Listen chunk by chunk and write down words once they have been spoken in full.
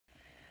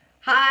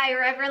Hi,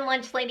 Reverend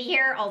Lunch Lady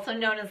here, also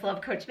known as Love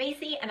Coach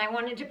Macy, and I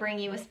wanted to bring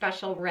you a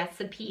special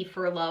recipe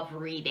for love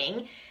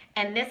reading.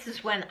 And this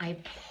is when I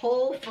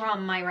pull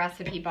from my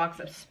recipe box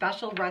a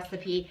special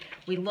recipe.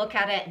 We look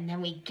at it and then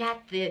we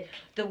get the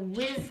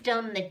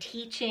wisdom, the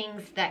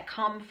teachings that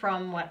come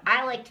from what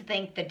I like to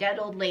think the dead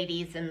old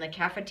ladies in the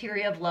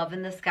cafeteria of love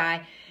in the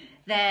sky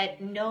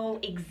that know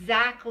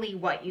exactly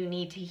what you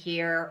need to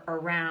hear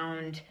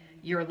around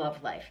your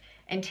love life.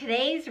 And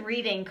today's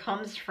reading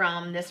comes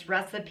from this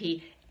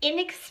recipe,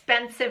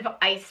 inexpensive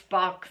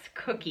icebox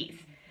cookies.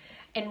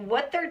 And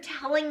what they're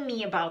telling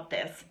me about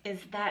this is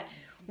that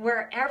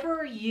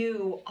wherever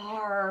you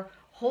are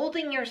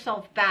holding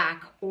yourself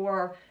back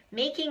or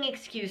making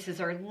excuses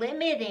or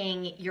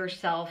limiting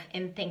yourself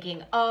in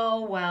thinking,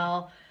 oh,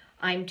 well,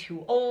 I'm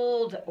too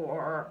old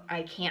or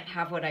I can't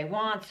have what I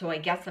want, so I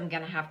guess I'm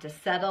gonna have to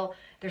settle.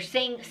 They're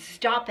saying,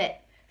 stop it.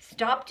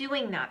 Stop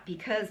doing that,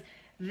 because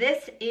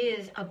this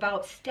is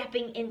about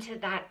stepping into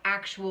that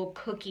actual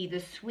cookie, the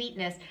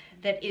sweetness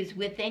that is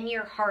within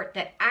your heart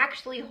that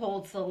actually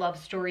holds the love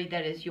story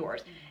that is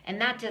yours. And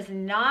that does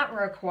not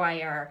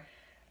require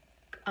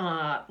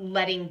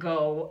letting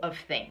go of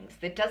things.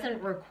 That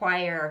doesn't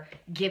require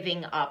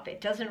giving up.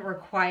 It doesn't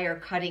require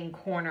cutting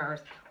corners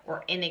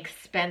or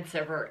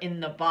inexpensive or in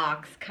the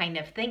box kind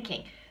of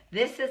thinking.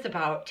 This is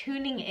about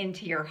tuning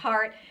into your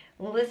heart,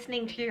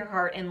 listening to your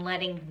heart, and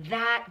letting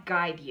that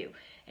guide you.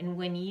 And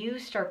when you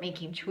start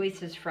making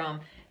choices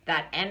from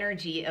that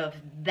energy of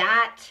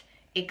that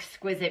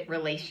exquisite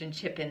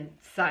relationship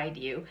inside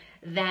you,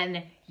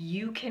 then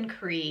you can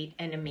create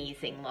an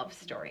amazing love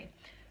story.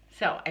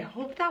 So I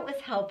hope that was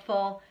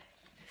helpful.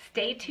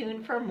 Stay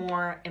tuned for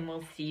more, and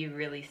we'll see you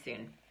really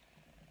soon.